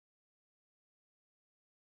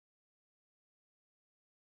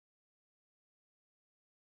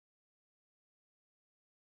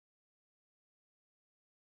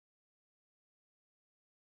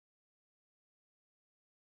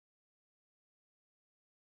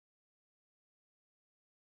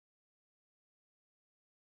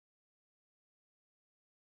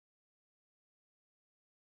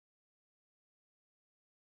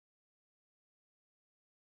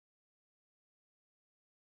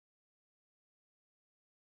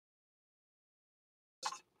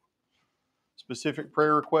specific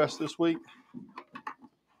prayer requests this week?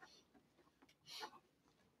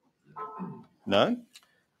 None?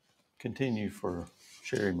 Continue for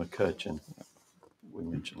Sherry McCutcheon, we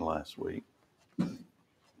mentioned last week.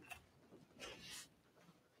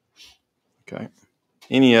 Okay.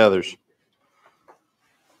 Any others?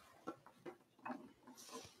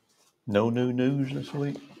 No new news this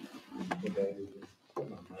week? Okay.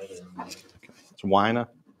 It's Wina.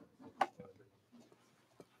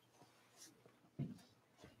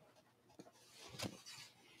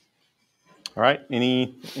 All right.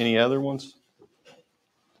 Any other ones?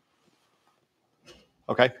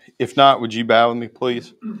 Okay. If not, would you bow with me,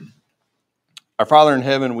 please? Our Father in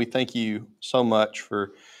heaven, we thank you so much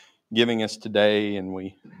for giving us today, and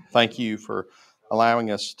we thank you for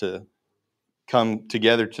allowing us to come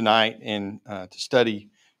together tonight and to study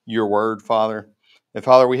your word, Father. And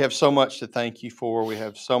Father, we have so much to thank you for. We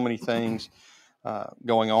have so many things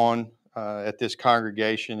going on at this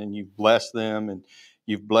congregation, and you've blessed them, and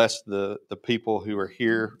you've blessed the people who are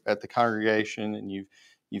here at the congregation, and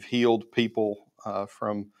you've healed people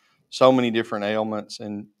from so many different ailments.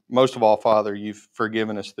 And most of all, Father, you've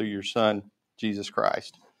forgiven us through your Son, Jesus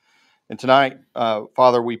Christ. And tonight,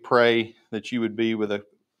 Father, we pray that you would be with a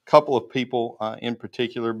couple of people in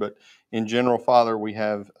particular, but in general, Father, we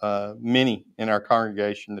have many in our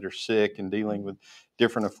congregation that are sick and dealing with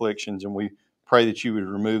different afflictions, and we pray that you would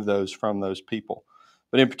remove those from those people.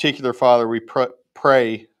 But in particular, Father, we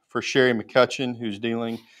pray for Sherry McCutcheon, who's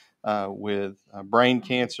dealing with brain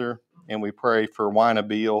cancer, and we pray for Wina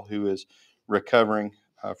Beal, who is recovering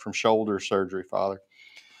from shoulder surgery, Father.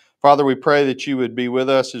 Father, we pray that you would be with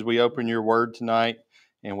us as we open your word tonight,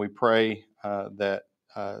 and we pray that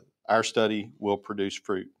our study will produce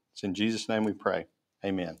fruit. It's in Jesus' name we pray.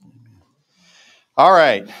 Amen. All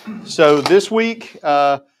right. So this week,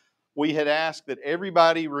 we had asked that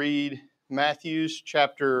everybody read Matthew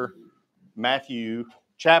chapters 1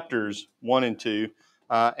 and 2.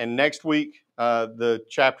 And next week, the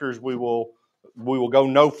chapters we will go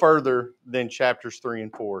no further than chapters 3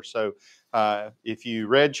 and 4. So if you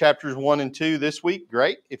read chapters 1 and 2 this week,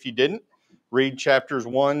 great. If you didn't, read chapters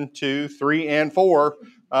 1, 2, 3, and 4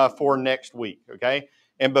 for next week. Okay.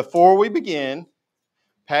 And before we begin,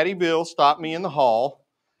 Patty Bill stopped me in the hall,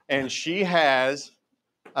 and she has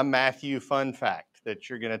a Matthew fun fact that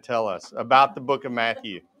you're going to tell us about the book of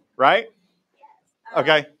Matthew, right?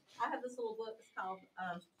 Okay. I have this little book. It's called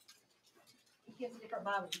Gives Different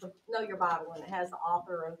Bibles, Know Your Bible, and it has the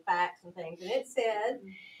author and facts and things. And it said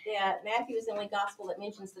that Matthew is the only gospel that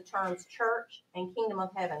mentions the terms church and kingdom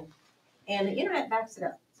of heaven. And the internet backs it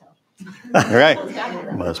up. So. All right.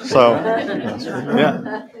 So,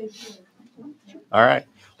 yeah. All right.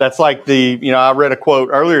 That's like I read a quote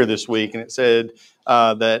earlier this week, and it said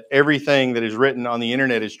that everything that is written on the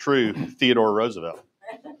internet is true. Theodore Roosevelt.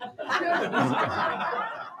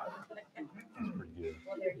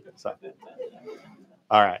 So,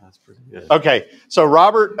 all right. That's pretty good. Okay. So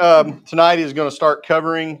Robert tonight is going to start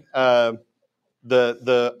covering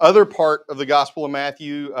the other part of the Gospel of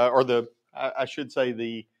Matthew, I should say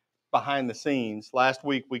the behind the scenes. Last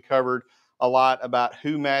week we covered a lot about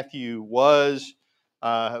who Matthew was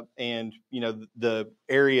and the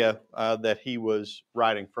area that he was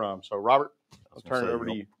writing from. So Robert, I'll turn it over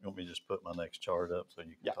to you. You want me to just put my next chart up so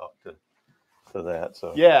you can talk to that?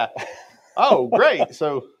 So yeah. Oh, great.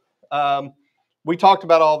 So we talked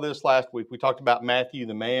about all this last week. We talked about Matthew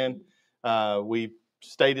the man. We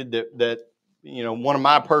stated that one of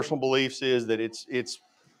my personal beliefs is that it's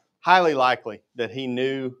highly likely that he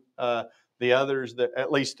knew the others, that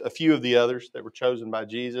at least a few of the others that were chosen by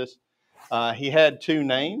Jesus. He had two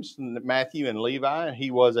names, Matthew and Levi, and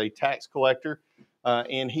he was a tax collector.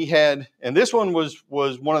 And this one was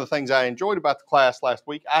one of the things I enjoyed about the class last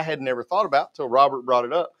week. I had never thought about till Robert brought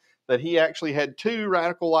it up, that he actually had two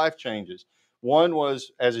radical life changes. One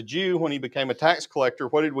was as a Jew, when he became a tax collector,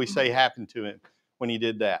 what did we say happened to him when he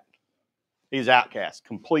did that? He's outcast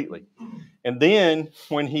completely. And then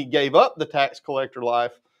when he gave up the tax collector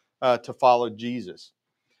life to follow Jesus.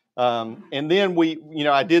 And then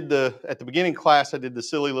at the beginning class, I did the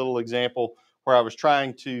silly little example where I was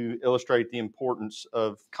trying to illustrate the importance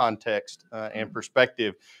of context and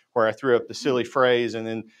perspective, where I threw up the silly phrase, and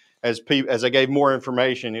then as I gave more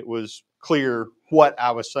information, it was clear what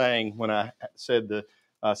I was saying when I said the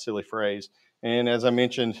silly phrase. And as I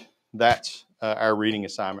mentioned, that's our reading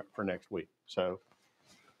assignment for next week. So,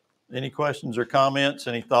 any questions or comments?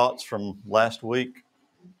 Any thoughts from last week?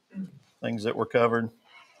 Things that were covered?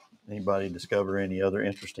 Anybody discover any other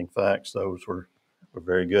interesting facts? Those were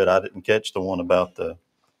very good. I didn't catch the one about the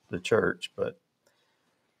church, but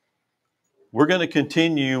We're going to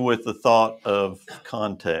continue with the thought of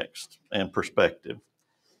context and perspective.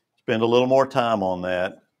 Spend a little more time on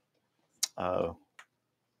that,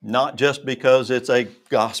 not just because it's a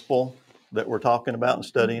gospel that we're talking about and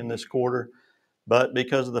studying this quarter, but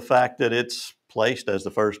because of the fact that it's placed as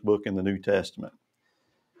the first book in the New Testament.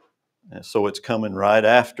 And so it's coming right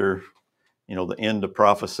after, the end of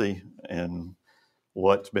prophecy and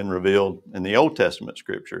what's been revealed in the Old Testament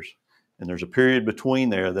scriptures. And there's a period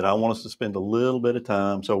between there that I want us to spend a little bit of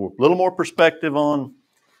time. So a little more perspective on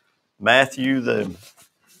Matthew to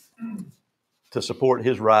support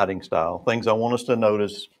his writing style. Things I want us to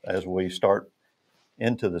notice as we start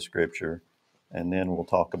into the scripture. And then we'll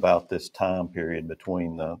talk about this time period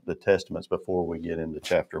between the testaments before we get into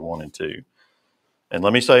chapter 1 and 2. And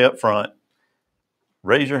let me say up front,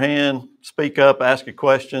 raise your hand, speak up, ask a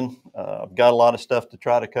question. I've got a lot of stuff to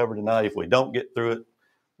try to cover tonight. If we don't get through it,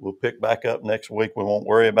 we'll pick back up next week. We won't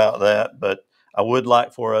worry about that. But I would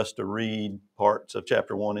like for us to read parts of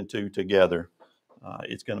chapter 1 and 2 together.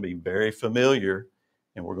 It's going to be very familiar,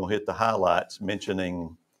 and we're going to hit the highlights,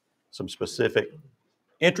 mentioning some specific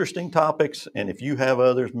interesting topics. And if you have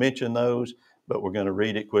others, mention those. But we're going to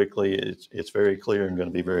read it quickly. It's very clear and going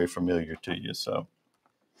to be very familiar to you. So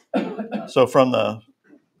from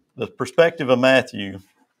the perspective of Matthew,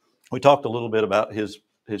 we talked a little bit about his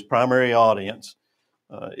primary audience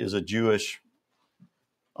is a Jewish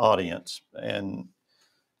audience. And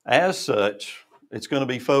as such, it's going to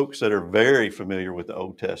be folks that are very familiar with the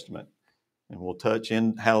Old Testament. And we'll touch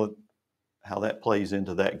in how that plays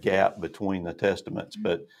into that gap between the testaments.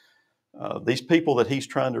 But these people that he's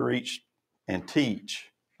trying to reach and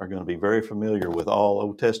teach are going to be very familiar with all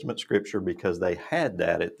Old Testament scripture because they had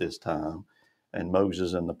that at this time, and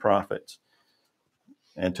Moses and the prophets.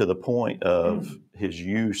 And to the point of his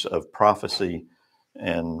use of prophecy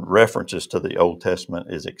and references to the Old Testament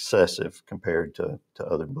is excessive compared to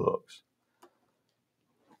other books.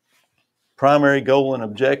 Primary goal and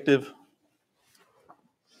objective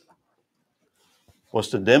was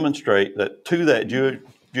to demonstrate that to that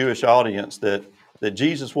Jewish audience that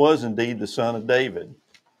Jesus was indeed the son of David,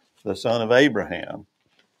 the son of Abraham,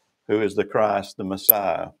 who is the Christ, the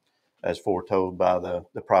Messiah, as foretold by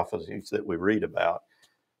the prophecies that we read about.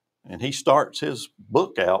 And he starts his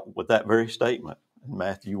book out with that very statement in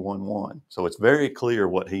Matthew 1:1. So it's very clear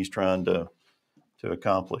what he's trying to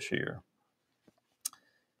accomplish here.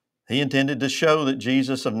 He intended to show that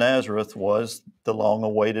Jesus of Nazareth was the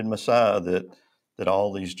long-awaited Messiah that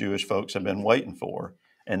all these Jewish folks have been waiting for,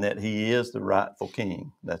 and that he is the rightful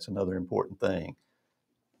king. That's another important thing.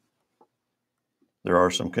 There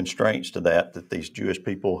are some constraints to that these Jewish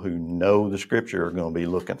people who know the scripture are going to be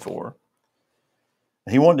looking for.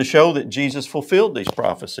 He wanted to show that Jesus fulfilled these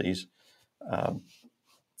prophecies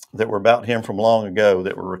that were about him from long ago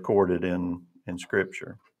that were recorded in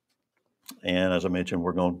scripture. And as I mentioned,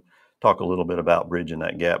 we're going to talk a little bit about bridging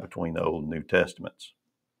that gap between the Old and New Testaments.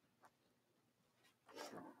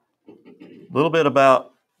 A little bit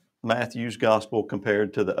about Matthew's gospel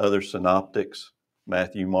compared to the other synoptics,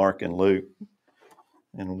 Matthew, Mark, and Luke.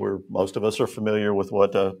 And most of us are familiar with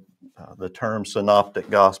what the term synoptic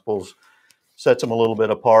gospels sets them a little bit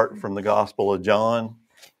apart from the Gospel of John.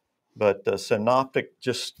 But synoptic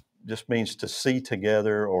just means to see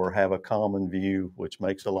together or have a common view, which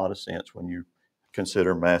makes a lot of sense when you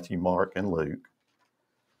consider Matthew, Mark, and Luke.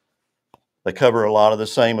 They cover a lot of the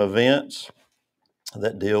same events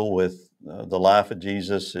that deal with the life of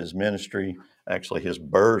Jesus, his ministry, actually his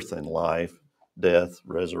birth and life, death,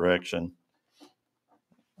 resurrection,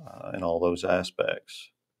 and all those aspects.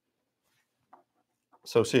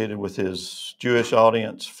 Associated with his Jewish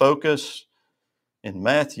audience focus, in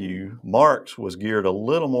Matthew, Mark's was geared a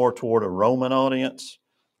little more toward a Roman audience,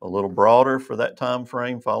 a little broader for that time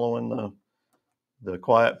frame following the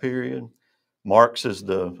quiet period. Mark's is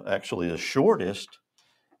actually the shortest,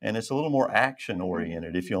 and it's a little more action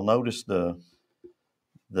oriented. If you'll notice the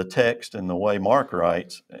text and the way Mark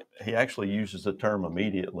writes, he actually uses the term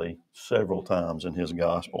immediately several times in his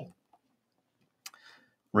gospel.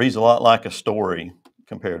 Reads a lot like a story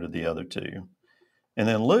compared to the other two. And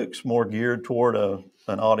then Luke's more geared toward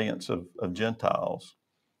an audience of Gentiles,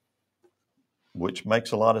 which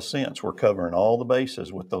makes a lot of sense. We're covering all the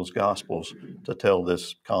bases with those Gospels to tell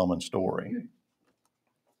this common story.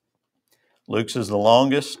 Luke's is the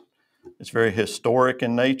longest. It's very historic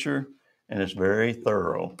in nature, and it's very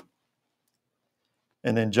thorough.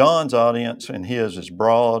 And then John's audience and his is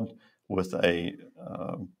broad with a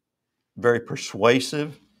very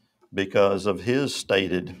persuasive because of his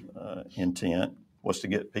stated intent was to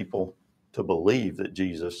get people to believe that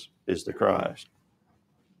Jesus is the Christ.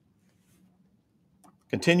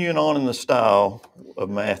 Continuing on in the style of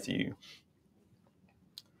Matthew,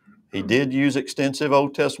 he did use extensive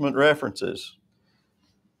Old Testament references.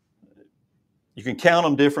 You can count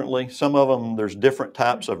them differently. Some of them, there's different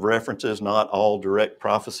types of references, not all direct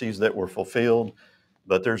prophecies that were fulfilled,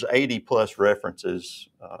 but there's 80 plus references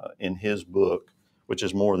in his book, which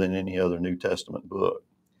is more than any other New Testament book.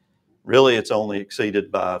 Really, it's only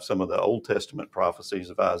exceeded by some of the Old Testament prophecies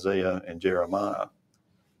of Isaiah and Jeremiah.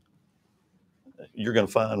 You're going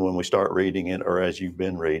to find when we start reading it, or as you've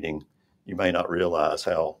been reading, you may not realize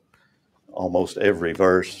how almost every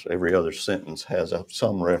verse, every other sentence has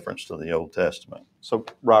some reference to the Old Testament. So,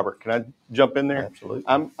 Robert, can I jump in there? Absolutely.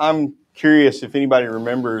 I'm curious if anybody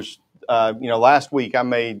remembers. Last week I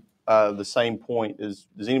made the same point. Does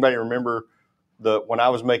anybody remember when I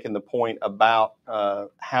was making the point about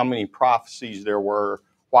how many prophecies there were?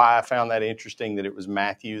 Why I found that interesting that it was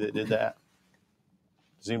Matthew that did that.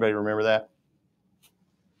 Does anybody remember that?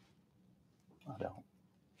 I don't.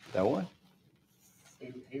 That one?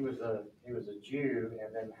 He was a Jew,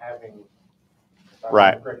 and then having, if I Right.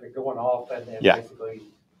 remember correctly, going off and Yeah. basically,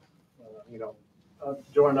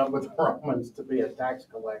 joining up with the Romans to be a tax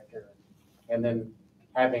collector, and then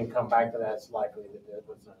having come back to that, it's likely that it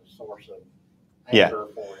was a source of anger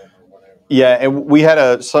for him or whatever. Yeah, and we had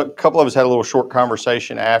a couple of us had a little short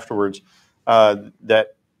conversation afterwards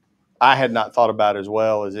that I had not thought about as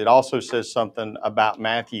well. As it also says something about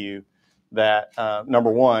Matthew that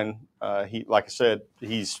number one, he, like I said,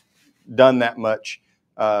 he's done that much,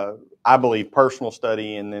 I believe, personal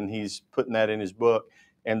study, and then he's putting that in his book.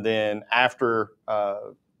 And then after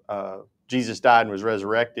Jesus died and was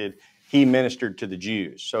resurrected, he ministered to the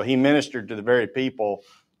Jews. So he ministered to the very people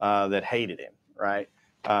that hated him, right?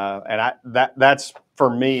 And that's for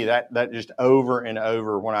me, that just over and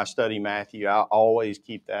over when I study Matthew, I always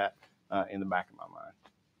keep that in the back of my mind.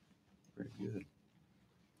 Very good.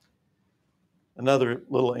 Another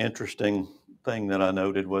little interesting thing that I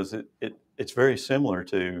noted was it's very similar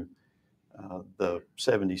to the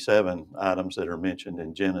 77 items that are mentioned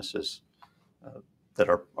in Genesis that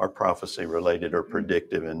are prophecy related or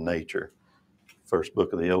predictive in nature. First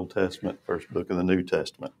book of the Old Testament, first book of the New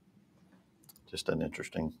Testament. Just an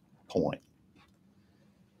interesting point.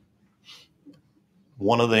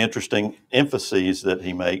 One of the interesting emphases that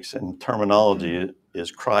he makes in terminology is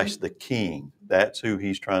Christ the King. That's who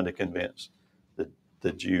he's trying to convince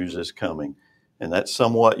the Jews is coming. And that's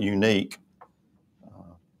somewhat unique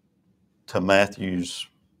to Matthew's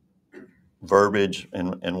verbiage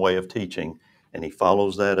and way of teaching. And he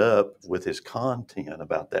follows that up with his content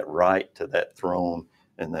about that right to that throne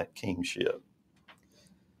and that kingship.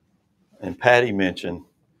 And Patty mentioned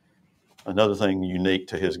another thing unique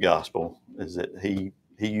to his gospel is that he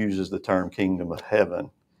uses the term kingdom of heaven,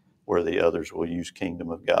 where the others will use kingdom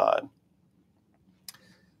of God.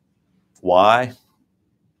 Why?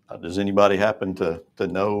 Does anybody happen to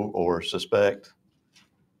know or suspect?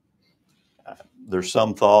 There's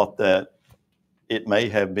some thought that it may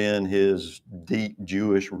have been his deep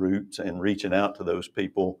Jewish roots and reaching out to those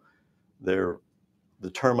people. The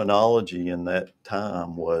terminology in that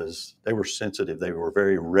time was, they were sensitive. They were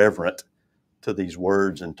very reverent to these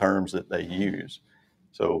words and terms that they use.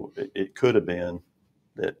 So it could have been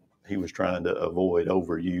that he was trying to avoid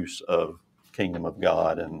overuse of kingdom of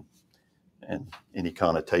God and any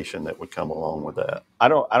connotation that would come along with that. I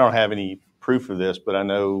don't have any proof of this, but I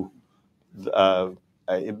know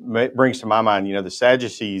it brings to my mind, the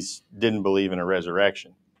Sadducees didn't believe in a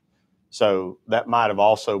resurrection. So that might have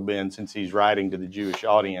also been, since he's writing to the Jewish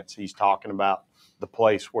audience, he's talking about the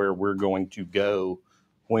place where we're going to go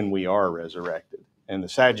when we are resurrected. And the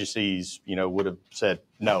Sadducees, would have said,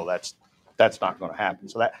 no, that's not going to happen.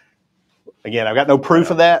 So that, again, I've got no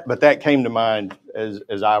proof of that, but that came to mind as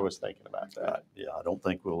I was thinking about that. Yeah, I don't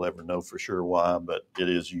think we'll ever know for sure why, but it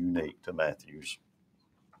is unique to Matthew's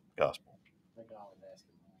gospel.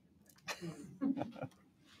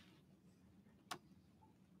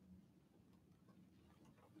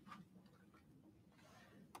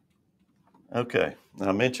 Okay, now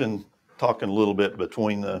I mentioned talking a little bit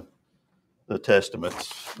between the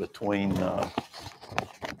testaments, between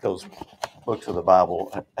those books of the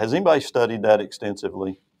Bible. Has anybody studied that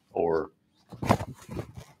extensively, or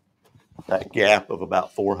that gap of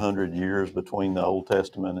about 400 years between the Old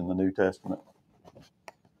Testament and the New Testament?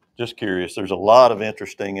 Just curious. There's a lot of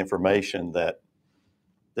interesting information that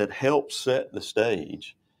helps set the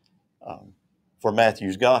stage for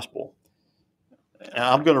Matthew's gospel. And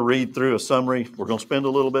I'm going to read through a summary. We're going to spend a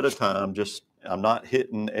little bit of time. I'm not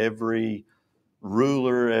hitting every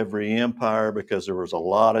ruler, every empire, because there was a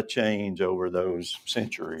lot of change over those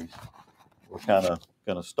centuries. We're kind of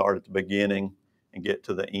going to start at the beginning and get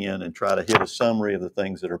to the end and try to hit a summary of the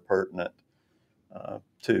things that are pertinent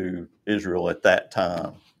to Israel at that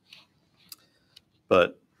time.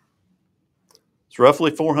 But it's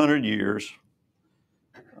roughly 400 years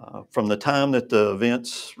from the time that the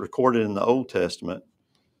events recorded in the Old Testament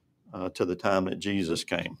to the time that Jesus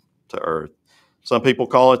came to earth. Some people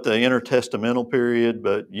call it the intertestamental period,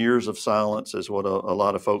 but years of silence is what a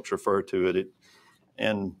lot of folks refer to it.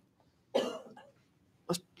 And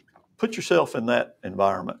let's put yourself in that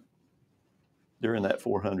environment during that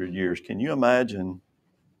 400 years. Can you imagine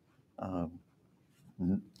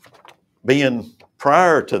being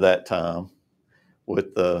prior to that time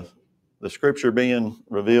with the scripture being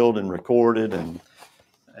revealed and recorded,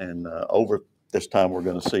 and over this time we're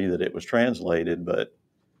going to see that it was translated, but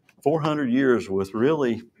 400 years with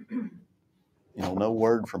really, no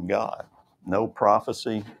word from God, no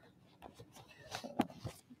prophecy.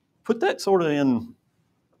 Put that sort of in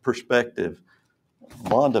perspective.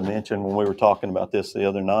 Wanda mentioned when we were talking about this the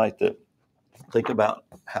other night that think about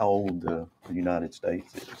how old the United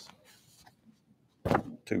States is.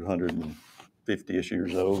 250-ish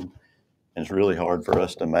years old. And it's really hard for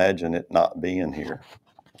us to imagine it not being here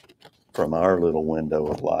from our little window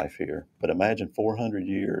of life here. But imagine 400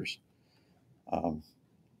 years.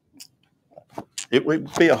 It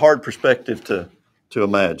would be a hard perspective to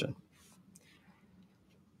imagine.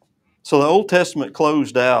 So the Old Testament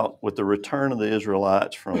closed out with the return of the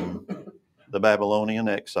Israelites from the Babylonian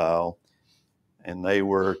exile, and they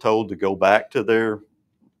were told to go back to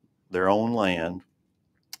their own land.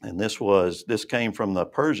 And this came from the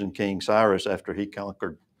Persian king Cyrus after he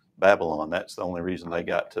conquered Babylon. That's the only reason they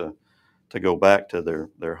got to go back to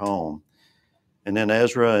their home. And then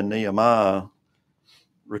Ezra and Nehemiah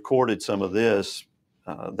recorded some of this.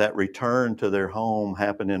 That return to their home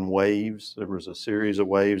happened in waves. There was a series of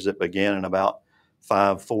waves that began in about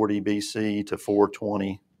 540 BC to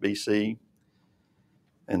 420 BC.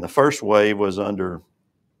 And the first wave was under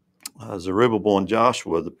Zerubbabel and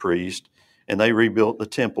Joshua, the priest, and they rebuilt the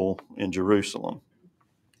temple in Jerusalem.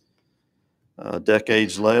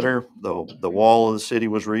 Decades later, the wall of the city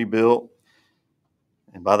was rebuilt,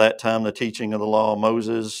 and by that time the teaching of the law of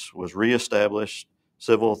Moses was reestablished,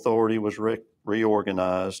 civil authority was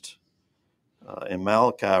reorganized, and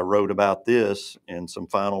Malachi wrote about this in some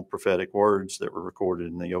final prophetic words that were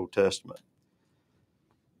recorded in the Old Testament.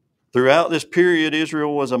 Throughout this period,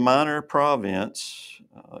 Israel was a minor province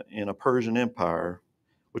in a Persian empire,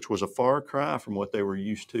 which was a far cry from what they were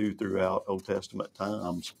used to throughout Old Testament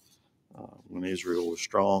times when Israel was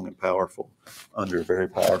strong and powerful under very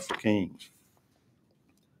powerful kings.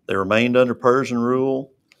 They remained under Persian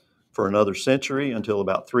rule for another century until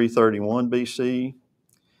about 331 BC.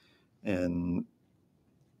 And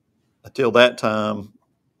until that time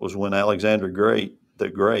was when Alexander the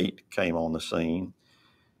Great came on the scene.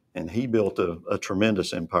 And he built a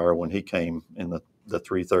tremendous empire when he came in the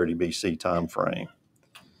 330 BC time frame.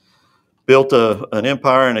 Built an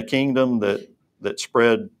empire and a kingdom that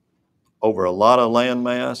spread over a lot of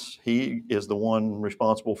landmass. He is the one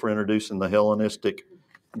responsible for introducing the Hellenistic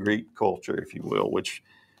Greek culture, if you will, which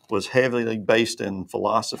was heavily based in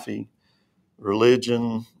philosophy,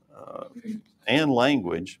 religion, and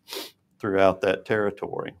language throughout that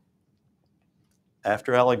territory.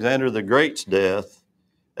 After Alexander the Great's death,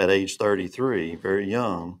 at age 33, very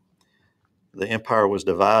young, the empire was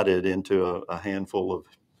divided into a handful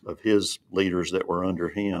of his leaders that were under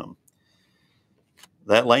him.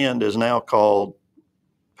 That land is now called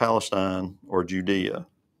Palestine or Judea.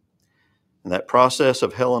 And that process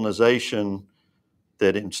of Hellenization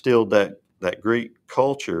that instilled that Greek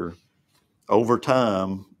culture over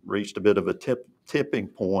time reached a bit of a tipping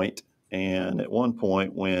point. And at one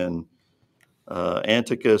point when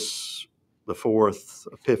Antiochus IV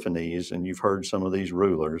Epiphanes, and you've heard some of these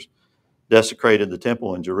rulers, desecrated the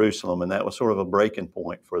temple in Jerusalem, and that was sort of a breaking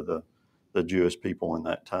point for the Jewish people in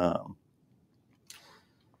that time.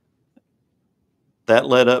 That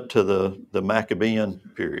led up to the Maccabean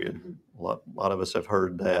period. A lot of us have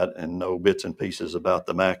heard that and know bits and pieces about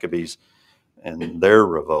the Maccabees and their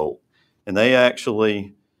revolt. And they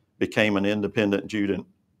actually became an independent Judean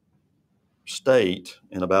state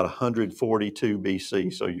in about 142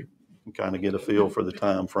 BC. So you can kind of get a feel for the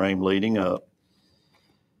time frame leading up.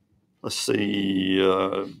 Let's see,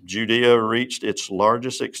 Judea reached its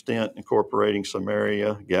largest extent, incorporating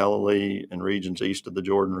Samaria, Galilee, and regions east of the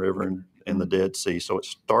Jordan River and the Dead Sea. So it's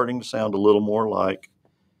starting to sound a little more like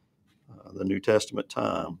the New Testament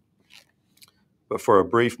time. But for a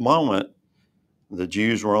brief moment, the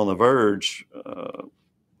Jews were on the verge,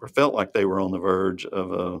 or felt like they were on the verge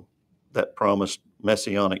of that promised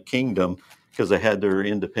messianic kingdom because they had their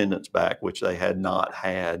independence back, which they had not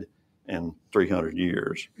had in 300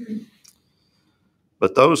 years.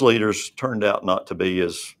 But those leaders turned out not to be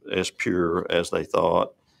as pure as they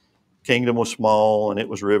thought. Kingdom was small, and it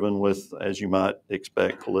was riven with, as you might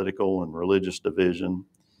expect, political and religious division.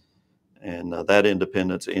 And that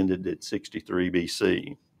independence ended at 63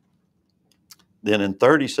 BC. Then in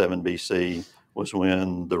 37 BC was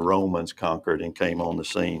when the Romans conquered and came on the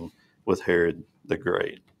scene with Herod the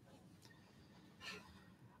Great.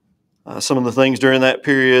 Some of the things during that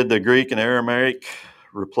period, the Greek and Aramaic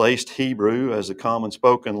replaced Hebrew as a common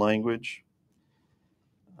spoken language.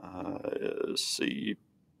 Let's see,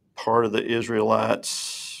 part of the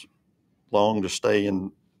Israelites longed to stay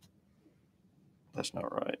in, that's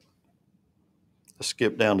not right. Let's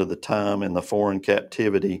skip down to the time in the foreign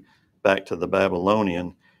captivity back to the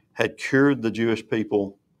Babylonian, had cured the Jewish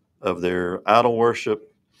people of their idol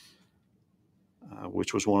worship,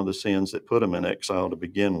 which was one of the sins that put them in exile to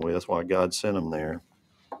begin with, why God sent them there.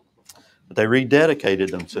 But they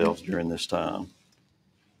rededicated themselves during this time,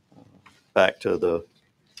 back to the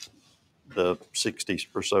 60s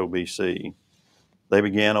or so BC. They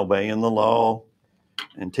began obeying the law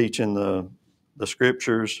and teaching the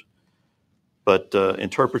scriptures, but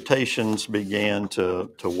interpretations began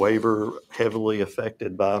to waver, heavily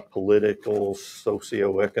affected by political,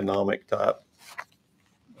 socioeconomic type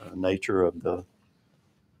nature of the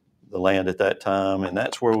land at that time. And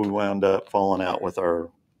that's where we wound up falling out with our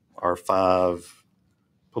 5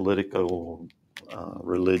 political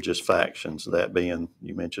religious factions, that being,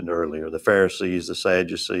 you mentioned earlier, the Pharisees, the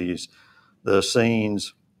Sadducees, the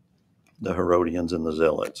Essenes, the Herodians, and the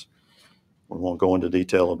Zealots. We won't go into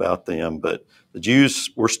detail about them, but the Jews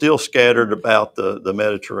were still scattered about the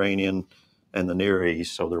Mediterranean and the Near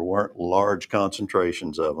East, so there weren't large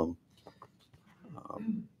concentrations of them.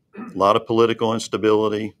 A lot of political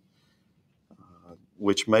instability,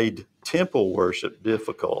 which made temple worship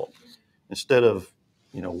difficult. Instead of,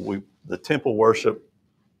 the temple worship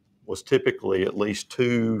was typically at least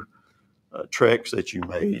 2 treks that you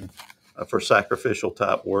made for sacrificial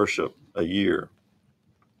type worship a year.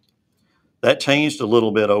 That changed a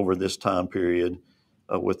little bit over this time period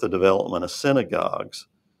with the development of synagogues.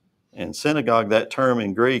 And synagogue, that term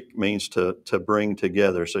in Greek means to bring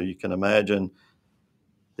together. So you can imagine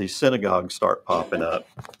these synagogues start popping up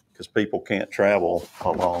because people can't travel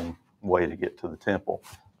a long way to get to the temple.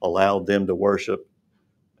 Allowed them to worship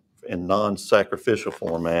in non-sacrificial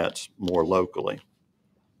formats more locally.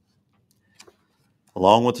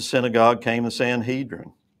 Along with the synagogue came the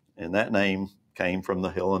Sanhedrin, and that name came from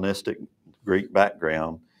the Hellenistic Greek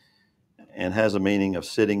background and has a meaning of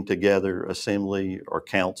sitting together, assembly, or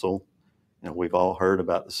council. We've all heard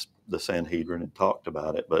about the Sanhedrin and talked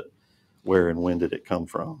about it, but where and when did it come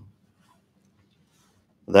from?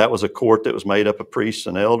 That was a court that was made up of priests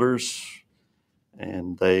and elders,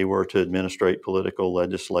 and they were to administrate political,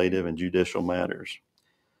 legislative, and judicial matters.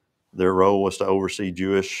 Their role was to oversee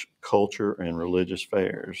Jewish culture and religious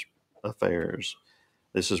affairs.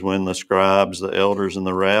 This is when the scribes, the elders, and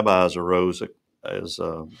the rabbis arose as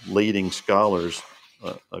leading scholars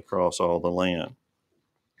across all the land.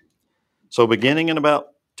 So beginning in about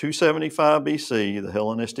 275 BC, the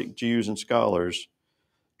Hellenistic Jews and scholars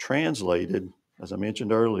translated, as I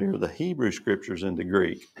mentioned earlier, the Hebrew scriptures into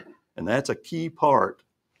Greek. And that's a key part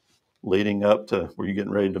leading up to, were you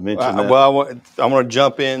getting ready to mention that? Well, I want to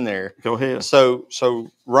jump in there. Go ahead. So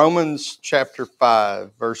Romans chapter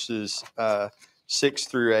 5, verses 6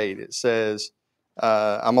 through 8, it says,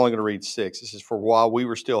 I'm only going to read 6. It says, for while we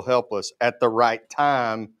were still helpless, at the right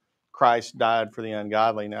time, Christ died for the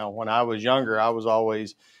ungodly. Now, when I was younger, I was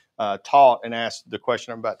always taught and asked the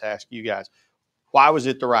question I'm about to ask you guys. Why was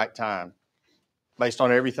it the right time? Based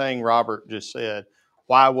on everything Robert just said,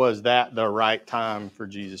 why was that the right time for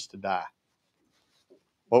Jesus to die?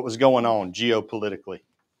 What was going on geopolitically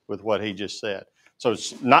with what he just said? So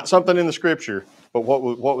it's not something in the scripture, but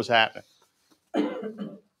what was happening?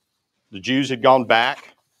 The Jews had gone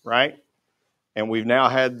back, right? And we've now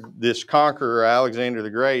had this conqueror, Alexander the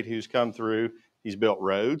Great, who's come through. He's built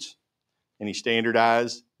roads, and he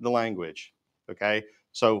standardized the language, okay?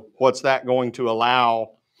 So what's that going to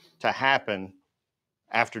allow to happen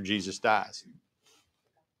after Jesus dies?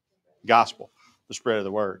 Gospel, the spread of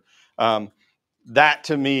the word. That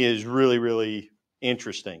to me is really, really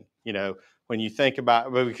interesting. When you think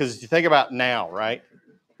about, because you think about now, right?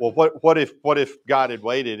 Well, what if God had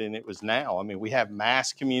waited and it was now? I mean, we have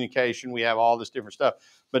mass communication, we have all this different stuff,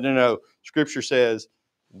 but no, Scripture says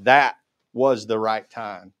that was the right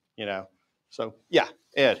time. So yeah,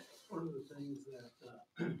 Ed. One of the things that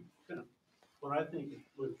kind of what I think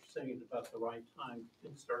we're saying is about the right time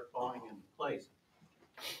things start falling into place.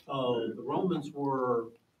 The Romans were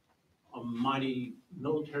a mighty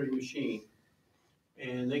military machine,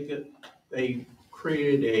 and they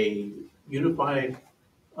created a unified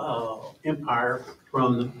empire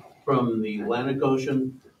from the Atlantic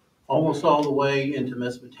Ocean almost all the way into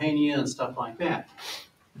Mesopotamia and stuff like that.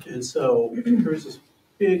 And so there's this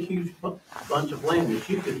big, huge bunch of land that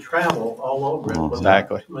you could travel all over it without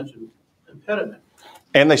Exactly. too much impediment.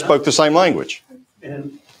 And they spoke the same language.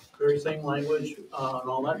 And very same language and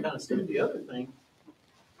all that kind of stuff. The other thing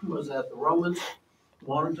was that the Romans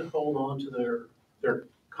wanted to hold on to their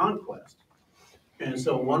conquest. And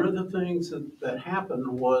so one of the things that happened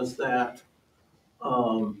was that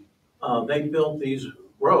they built these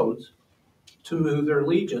roads to move their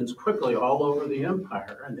legions quickly all over the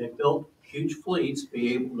empire. And they built huge fleets to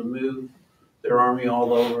be able to move their army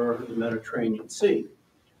all over the Mediterranean Sea.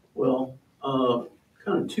 Well,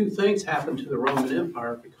 kind of two things happened to the Roman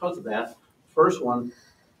Empire because of that. First one,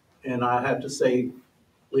 and I have to say,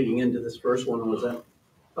 leading into this first one, was that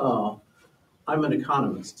I'm an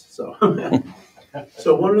economist. So,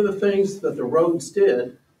 so one of the things that the roads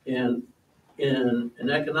did in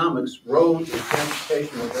economics, roads and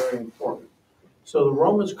transportation were very important. So the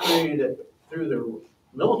Romans created, through their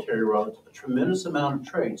military roads, a tremendous amount of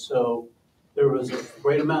trade. So there was a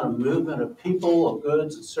great amount of movement of people, of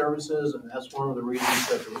goods, and services, and that's one of the reasons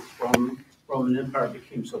that the Roman Empire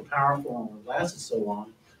became so powerful and lasted so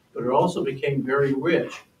long. But it also became very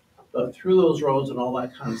rich. But through those roads and all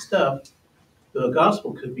that kind of stuff, the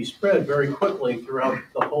gospel could be spread very quickly throughout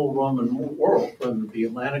the whole Roman world, from the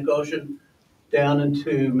Atlantic Ocean down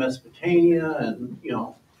into Mesopotamia and,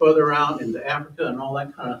 further out into Africa and all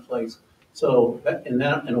that kind of place. So in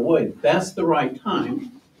a way, that's the right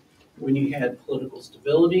time when you had political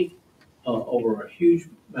stability over a huge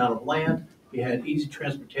amount of land. You had easy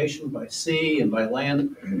transportation by sea and by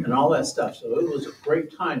land and all that stuff. So it was a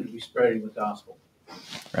great time to be spreading the gospel.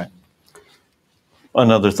 Right.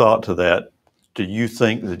 Another thought to that, do you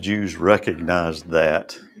think the Jews recognized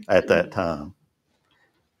that at that time?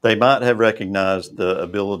 They might have recognized the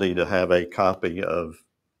ability to have a copy of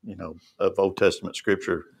Old Testament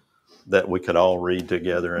scripture that we could all read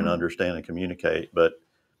together and understand and communicate. But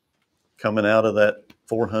coming out of that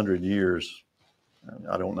 400 years,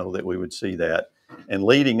 I don't know that we would see that. And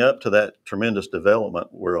leading up to that tremendous development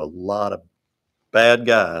were a lot of bad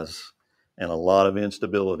guys and a lot of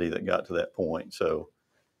instability that got to that point. So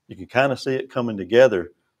you can kind of see it coming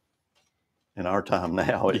together in our time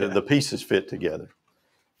now. Yeah. The pieces fit together.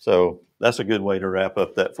 So that's a good way to wrap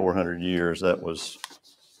up that 400 years. That was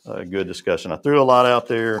a good discussion. I threw a lot out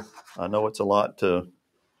there. I know it's a lot to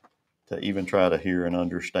even try to hear and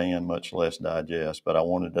understand, much less digest, but I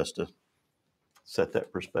wanted us to set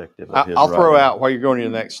that perspective. I'll throw out, while you're going to the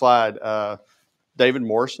next slide, David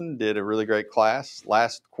Morrison did a really great class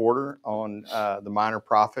last quarter on the minor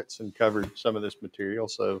prophets and covered some of this material.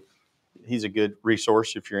 So he's a good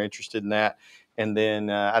resource if you're interested in that. And then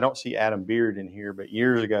I don't see Adam Beard in here, but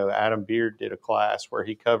years ago, Adam Beard did a class where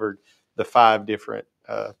he covered the 5 different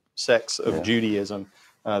sects of Judaism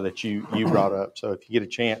that you brought up. So if you get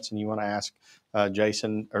a chance and you want to ask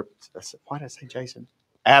Jason, or why did I say Jason?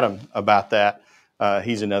 Adam about that,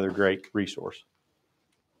 he's another great resource.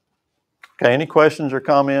 Okay, any questions or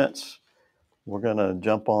comments? We're going to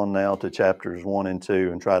jump on now to chapters 1 and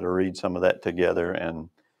 2 and try to read some of that together and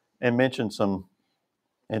mention some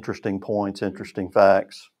interesting points, interesting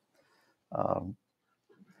facts.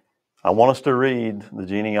 I want us to read the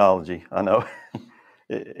genealogy. I know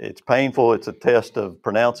it's painful. It's a test of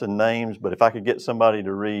pronouncing names, but if I could get somebody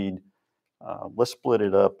to read, let's split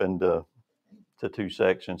it up into 2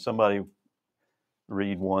 sections. Somebody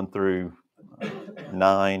read 1 through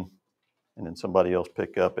 9, and then somebody else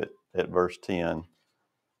pick up at verse 10.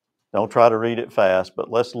 Don't try to read it fast, but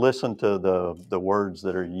let's listen to the words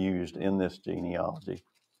that are used in this genealogy.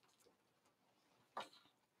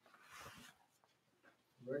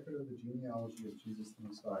 Record of the genealogy of Jesus the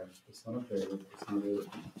Messiah, the son of David, the son of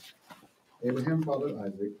Abraham. Abraham fathered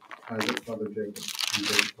Isaac, Isaac fathered Jacob, and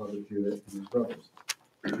Jacob fathered Judah and his brothers.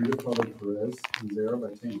 Judah fathered Perez and Zerah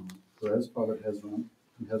by Tamar. Perez fathered Hezron,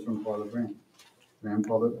 and Hezron fathered Ram. Ram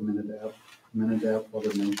fathered Amminadab, Amminadab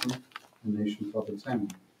fathered Nahshon, and Nahshon fathered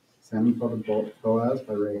Salmon. Salmon fathered Boaz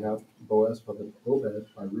by Rahab, Boaz fathered Obed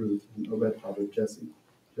by Ruth, and Obed fathered Jesse.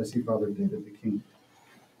 Jesse fathered David the king.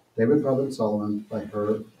 David fathered Solomon by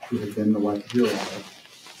her who had been the wife of Uriah.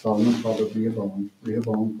 Solomon fathered Rehoboam.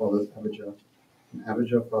 Rehoboam fathered Abijah. And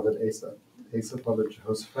Abijah fathered Asa. Asa fathered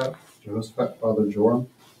Jehoshaphat. Jehoshaphat fathered Joram.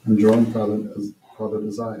 And Joram fathered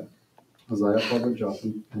Uzziah. Uzziah fathered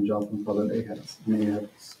Jotham, and Jotham fathered Ahaz, and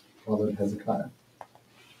Ahaz fathered Hezekiah.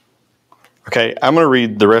 Okay, I'm going to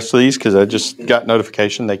read the rest of these because I just got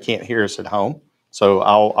notification they can't hear us at home. So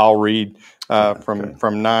I'll read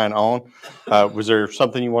from 9 on. Was there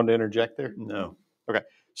something you wanted to interject there? No. Okay.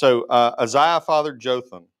 So Uzziah fathered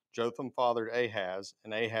Jotham. Jotham fathered Ahaz,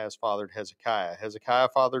 and Ahaz fathered Hezekiah. Hezekiah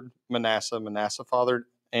fathered Manasseh. Manasseh fathered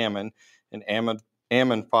Ammon, and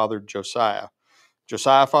Ammon fathered Josiah.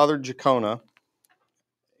 Josiah fathered Jeconiah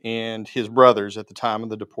and his brothers at the time of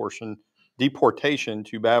the deportation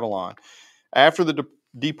to Babylon. After the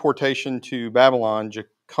deportation to Babylon,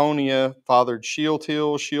 Jeconiah fathered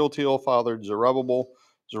Shealtiel. Shealtiel fathered Zerubbabel.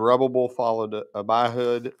 Zerubbabel followed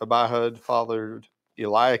Abihud. Abihud fathered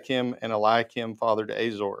Eliakim, and Eliakim fathered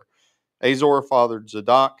Azor. Azor fathered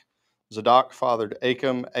Zadok. Zadok fathered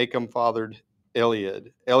Achim. Achim fathered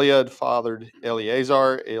Eliad. Eliad fathered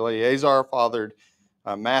Eleazar. Eleazar fathered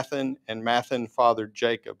Mathan, and Mathan fathered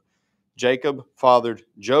Jacob. Jacob fathered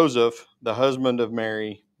Joseph, the husband of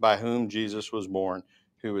Mary, by whom Jesus was born,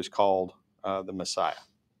 who is called the Messiah.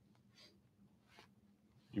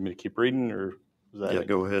 You want me to keep reading, or is that Yeah, it?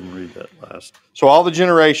 go ahead and read that last. So all the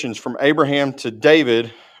generations from Abraham to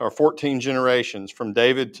David are 14 generations. From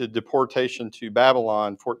David to deportation to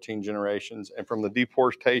Babylon, 14 generations. And from the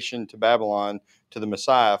deportation to Babylon to the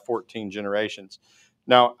Messiah, 14 generations.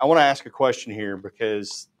 Now, I want to ask a question here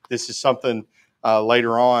because this is something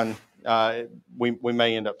later on we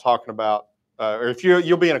may end up talking about. Or if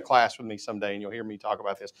you'll be in a class with me someday and you'll hear me talk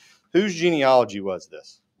about this. Whose genealogy was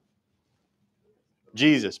this?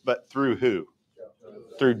 Jesus, but through who?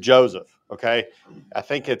 Through Joseph, okay? I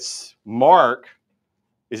think it's Mark.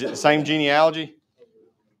 Is it the same genealogy?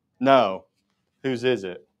 No. Whose is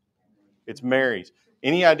it? It's Mary's.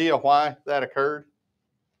 Any idea why that occurred?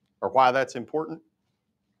 Or why that's important?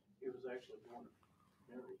 He was actually born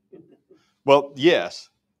Mary. Well, yes.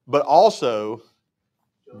 But also,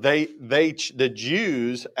 the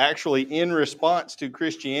Jews actually, in response to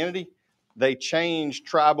Christianity, they changed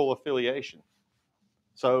tribal affiliation.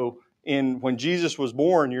 So when Jesus was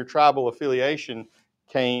born, your tribal affiliation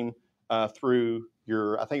came through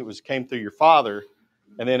came through your father,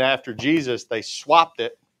 and then after Jesus, they swapped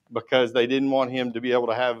it because they didn't want him to be able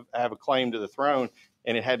to have a claim to the throne,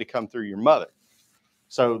 and it had to come through your mother.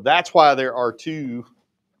 So that's why there are two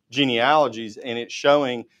genealogies, and it's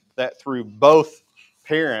showing that through both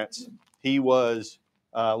parents, he was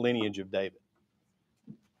lineage of David.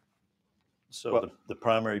 So the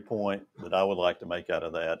primary point that I would like to make out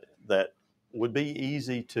of that would be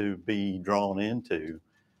easy to be drawn into.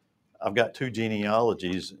 I've got two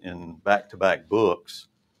genealogies in back-to-back books.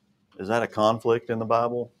 Is that a conflict in the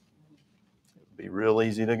Bible? It would be real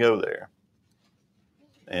easy to go there.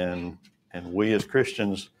 And we as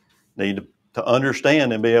Christians need to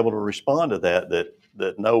understand and be able to respond to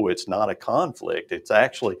that no, it's not a conflict. It's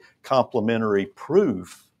actually complementary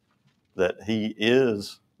proof that he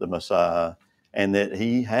is the Messiah and that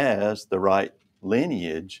he has the right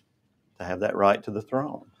lineage to have that right to the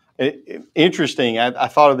throne. Interesting. I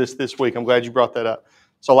thought of this week. I'm glad you brought that up.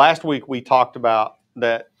 So last week we talked about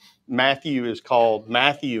that Matthew is called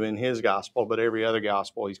Matthew in his gospel, but every other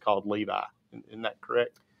gospel he's called Levi. Isn't that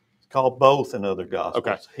correct? It's called both in other gospels.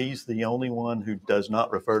 Okay. He's the only one who does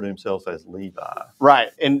not refer to himself as Levi. Right.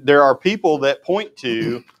 And there are people that point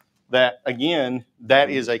to that, again,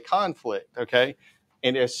 that is a conflict, okay?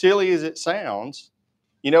 And as silly as it sounds,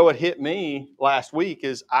 you know what hit me last week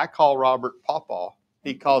is I call Robert Pawpaw.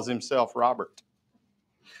 He calls himself Robert.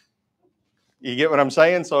 You get what I'm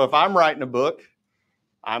saying? So if I'm writing a book,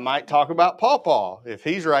 I might talk about Pawpaw. If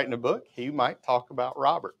he's writing a book, he might talk about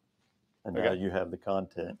Robert. And now you have the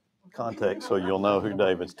context so you'll know who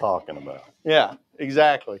David's talking about. Yeah,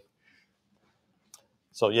 exactly.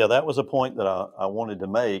 So yeah, that was a point that I wanted to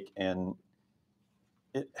make, and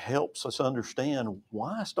it helps us understand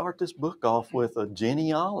why I start this book off with a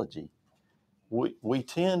genealogy. We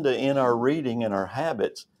tend to, in our reading and our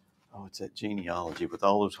habits, it's that genealogy with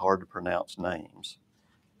all those hard to pronounce names.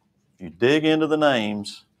 If you dig into the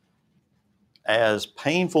names, as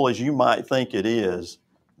painful as you might think it is,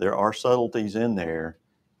 there are subtleties in there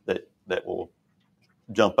that will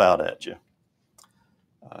jump out at you.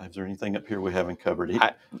 Is there anything up here we haven't covered?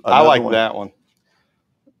 I like that one.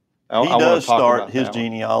 He does start his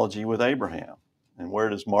genealogy with Abraham. And where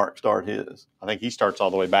does Mark start his? I think he starts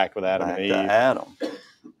all the way back with Adam and Eve. To Adam.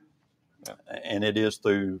 Yeah. And it is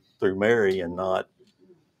through Mary and not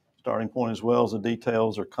starting point, as well as the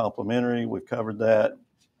details are complementary. We've covered that.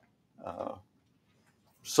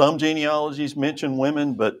 Some genealogies mention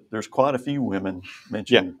women, but there's quite a few women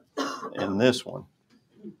mentioned in this one.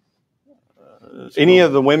 Any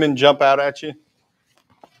of the women jump out at you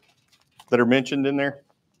that are mentioned in there?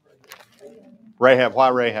 Rahab. Why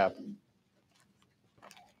Rahab?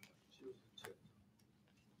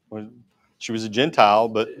 Well, she was a Gentile,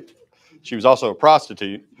 but she was also a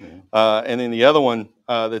prostitute. And then the other one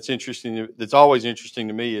that's interesting, that's always interesting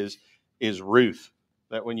to me, is Ruth.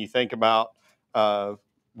 That when you think about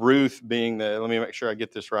Ruth being let me make sure I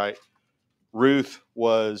get this right. Ruth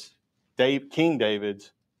was King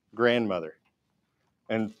David's grandmother.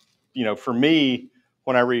 And, for me,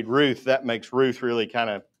 when I read Ruth, that makes Ruth really kind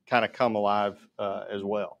of come alive as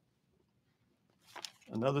well.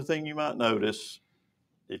 Another thing you might notice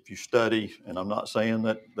if you study, and I'm not saying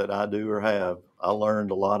that I do or have, I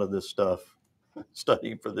learned a lot of this stuff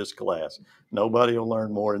studying for this class. Nobody will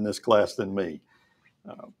learn more in this class than me.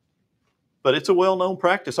 But it's a well-known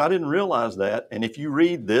practice. I didn't realize that. And if you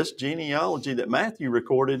read this genealogy that Matthew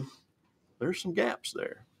recorded, there's some gaps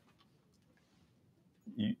there.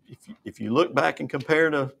 If you look back and compare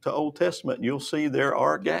to Old Testament, you'll see there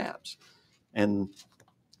are gaps. And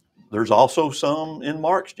there's also some in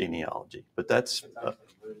Mark's genealogy, but that's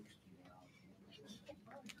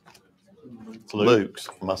Luke's.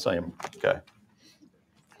 Am I saying? Okay.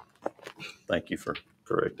 Thank you for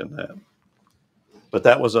correcting that. But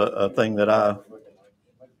that was a thing that I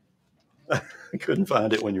couldn't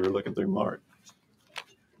find it when you were looking through Mark.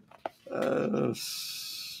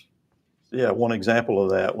 One example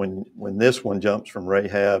of that, when this one jumps from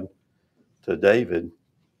Rahab to David,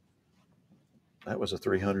 that was a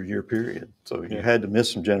 300-year period. So you had to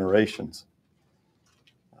miss some generations.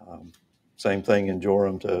 Same thing in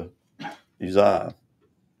Joram to Uzziah.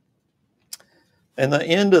 And the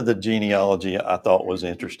end of the genealogy I thought was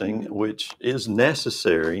interesting, which is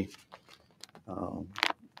necessary.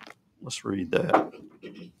 Let's read that.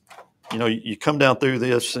 You come down through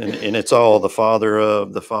this, and it's all the father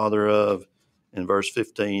of, in verse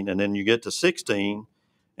 15, and then you get to 16,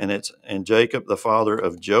 and it's and Jacob, the father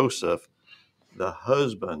of Joseph, the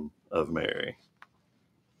husband of Mary.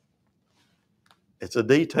 It's a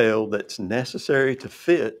detail that's necessary to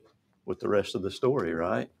fit with the rest of the story,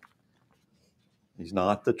 right? He's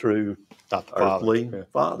not the true earthly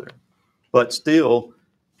father. But still,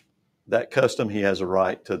 that custom, he has a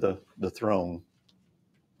right to the throne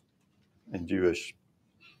in Jewish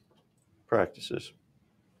practices.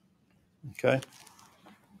 Okay.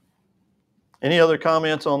 Any other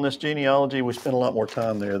comments on this genealogy? We spent a lot more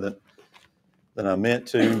time there than I meant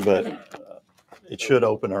to, but it should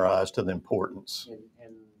open our eyes to the importance.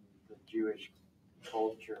 In the Jewish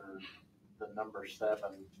culture, the number 7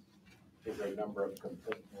 is a number of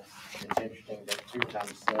completeness. It's interesting that 2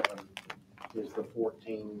 times 7 is the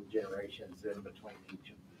 14 generations in between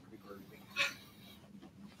each of the groupings.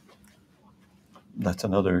 That's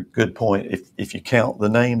another good point. If you count the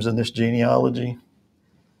names in this genealogy,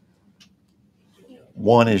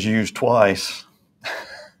 1 is used twice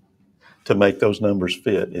to make those numbers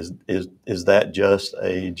fit. Is that just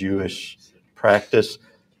a Jewish practice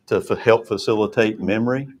to help facilitate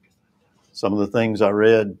memory? Some of the things I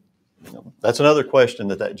read, that's another question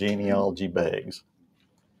that genealogy begs.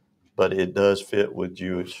 But it does fit with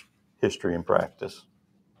Jewish history and practice.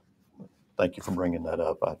 Thank you for bringing that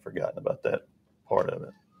up. I'd forgotten about that part of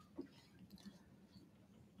it.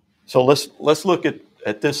 So let's look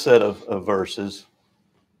at this set of verses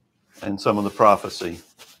and some of the prophecy.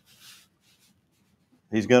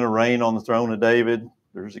 He's going to reign on the throne of David.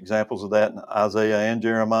 There's examples of that in Isaiah and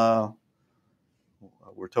Jeremiah.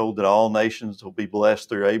 We're told that all nations will be blessed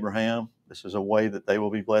through Abraham. This is a way that they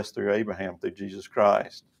will be blessed through Abraham, through Jesus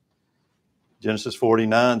Christ. Genesis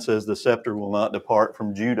 49 says the scepter will not depart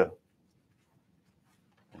from Judah.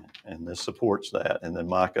 And this supports that. And then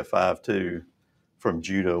Micah 5:2, from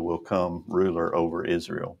Judah will come ruler over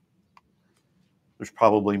Israel. There's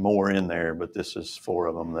probably more in there, but this is 4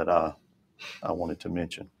 of them that I wanted to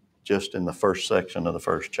mention, just in the first section of the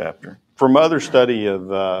first chapter. From other study of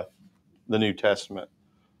the New Testament,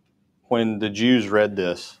 when the Jews read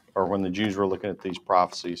this, or when the Jews were looking at these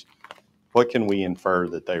prophecies, what can we infer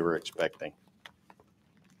that they were expecting?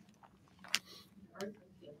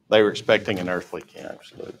 They were expecting an earthly king.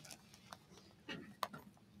 Absolutely.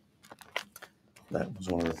 That was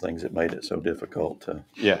one of the things that made it so difficult to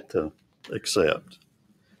accept.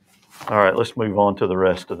 All right, let's move on to the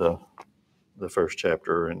rest of the first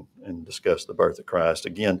chapter and discuss the birth of Christ.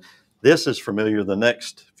 Again, this is familiar. The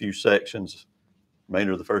next few sections,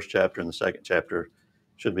 remainder of the first chapter and the second chapter,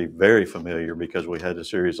 should be very familiar because we had a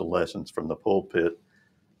series of lessons from the pulpit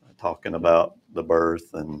talking about the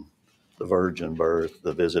birth and the virgin birth,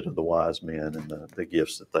 the visit of the wise men, and the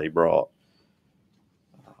gifts that they brought.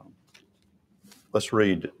 Let's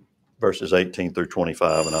read verses 18 through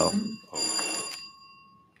 25, and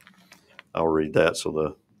I'll read that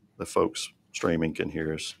so the folks streaming can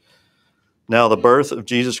hear us. Now the birth of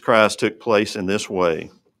Jesus Christ took place in this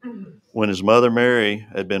way. When his mother Mary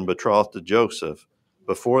had been betrothed to Joseph,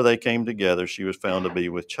 before they came together, she was found to be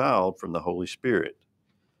with child from the Holy Spirit.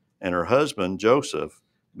 And her husband, Joseph,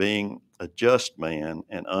 being a just man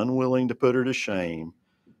and unwilling to put her to shame,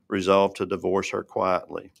 resolved to divorce her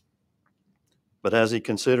quietly. But as he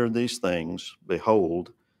considered these things,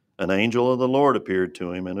 behold, an angel of the Lord appeared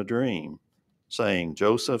to him in a dream, saying,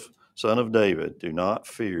 Joseph, son of David, do not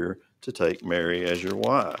fear to take Mary as your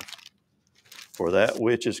wife. For that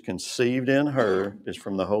which is conceived in her is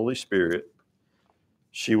from the Holy Spirit.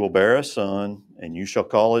 She will bear a son, and you shall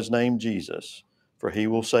call his name Jesus, for he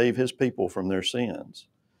will save his people from their sins.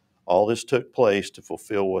 All this took place to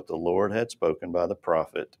fulfill what the Lord had spoken by the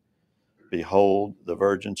prophet. Behold, the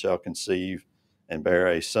virgin shall conceive and bear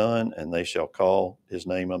a son, and they shall call his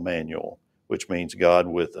name Emmanuel, which means God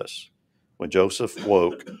with us. When Joseph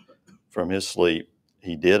woke from his sleep,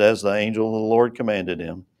 he did as the angel of the Lord commanded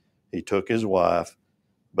him. He took his wife,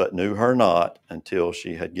 but knew her not until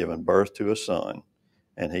she had given birth to a son,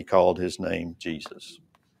 and he called his name Jesus.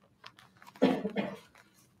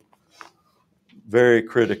 Very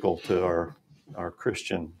critical to our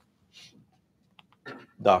Christian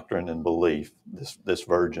doctrine and belief, this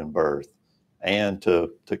virgin birth, and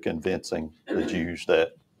to convincing the Jews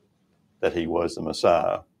that he was the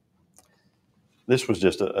Messiah. This was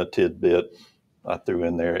just a tidbit I threw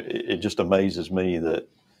in there. It just amazes me that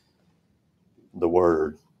the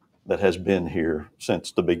Word that has been here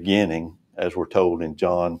since the beginning, as we're told in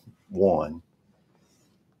John 1,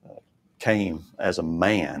 came as a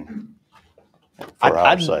man for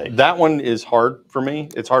our sake. That one is hard for me.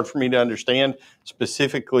 It's hard for me to understand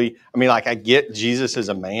specifically. I mean, like, I get Jesus as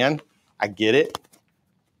a man. I get it.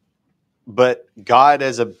 But God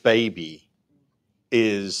as a baby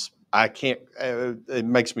is, I can't, it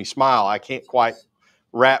makes me smile. I can't quite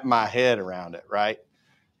wrap my head around it, right?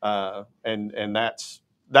 And that's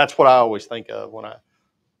what I always think of when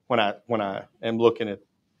I am looking at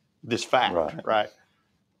this fact, right?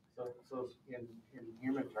 So in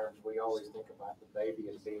human terms, we always think about the baby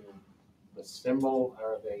as being the symbol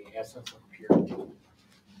or the essence of purity.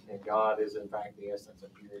 And God is, in fact, the essence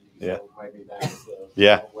of purity. Yeah. So maybe that's the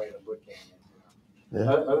way to look at it.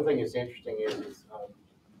 Yeah. Other thing that's interesting is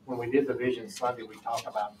when we did the Vision Sunday, we talked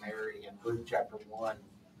about Mary in Luke chapter 1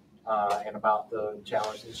 and about the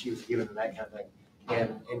challenge that she was given and that kind of thing.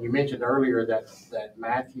 And you mentioned earlier that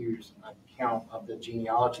Matthew's account of the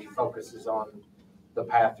genealogy focuses on the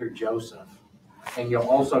path through Joseph. And you'll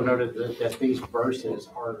also note that these verses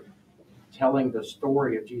are telling the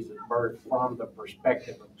story of Jesus' birth from the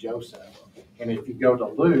perspective of Joseph. And if you go to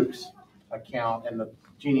Luke's account and the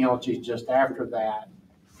genealogy just after that,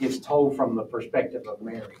 it's told from the perspective of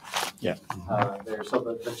Mary. Yeah.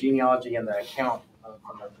 So the genealogy and the account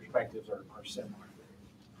from their perspectives are similar.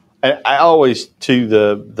 I always,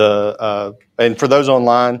 to and for those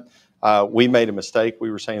online, we made a mistake. We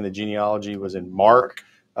were saying the genealogy was in Mark.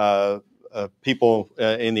 People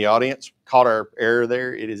in the audience caught our error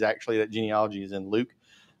there. It is actually that genealogy is in Luke.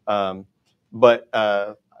 But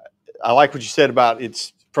I like what you said about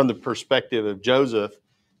it's from the perspective of Joseph.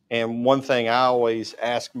 And one thing I always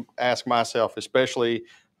ask myself, especially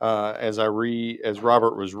as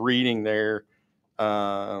Robert was reading there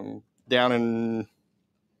down in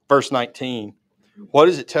verse 19, what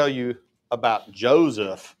does it tell you about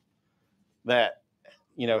Joseph that,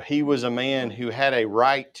 he was a man who had a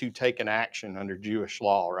right to take an action under Jewish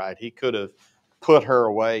law, right? He could have put her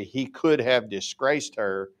away. He could have disgraced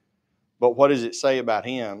her. But what does it say about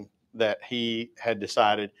him that he had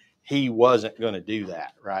decided he wasn't going to do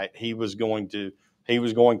that, right? He was going to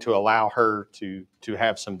allow her to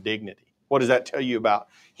have some dignity. What does that tell you about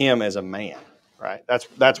him as a man, right?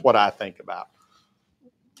 That's what I think about.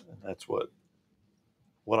 That's what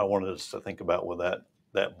I wanted us to think about with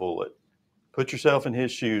that bullet. Put yourself in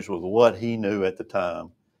his shoes with what he knew at the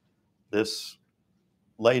time. This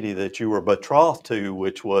lady that you were betrothed to,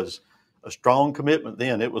 which was a strong commitment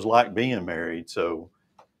then, it was like being married. So,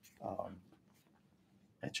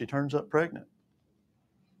 and she turns up pregnant.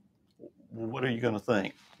 What are you going to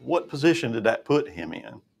think? What position did that put him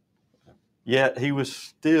in? Yet he was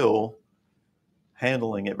still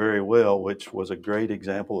handling it very well, which was a great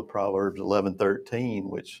example of Proverbs 11:13,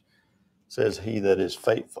 which says, "He that is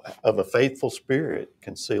faithful of a faithful spirit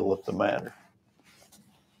concealeth the matter."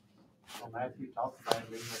 So Matthew talked about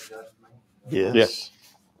being a just man. Yes.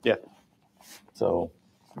 Yeah. So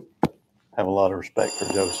have a lot of respect for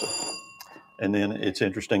Joseph. And then it's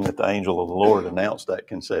interesting that the angel of the Lord announced that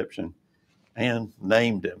conception and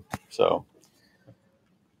named him. So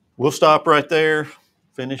we'll stop right there,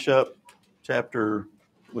 finish up chapter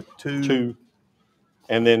with 2.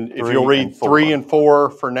 And then if 3 you'll read and 4. 3 and 4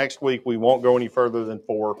 for next week, we won't go any further than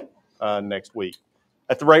 4 next week.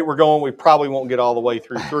 At the rate we're going, we probably won't get all the way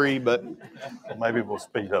through 3, but maybe we'll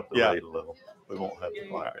speed up the Yeah. rate a little. We won't have to.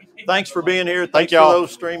 All right. Thanks for being here. Thank Thanks for y'all.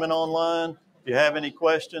 those streaming online. If you have any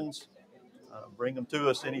questions, bring them to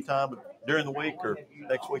us anytime during the week or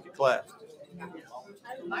next week at class.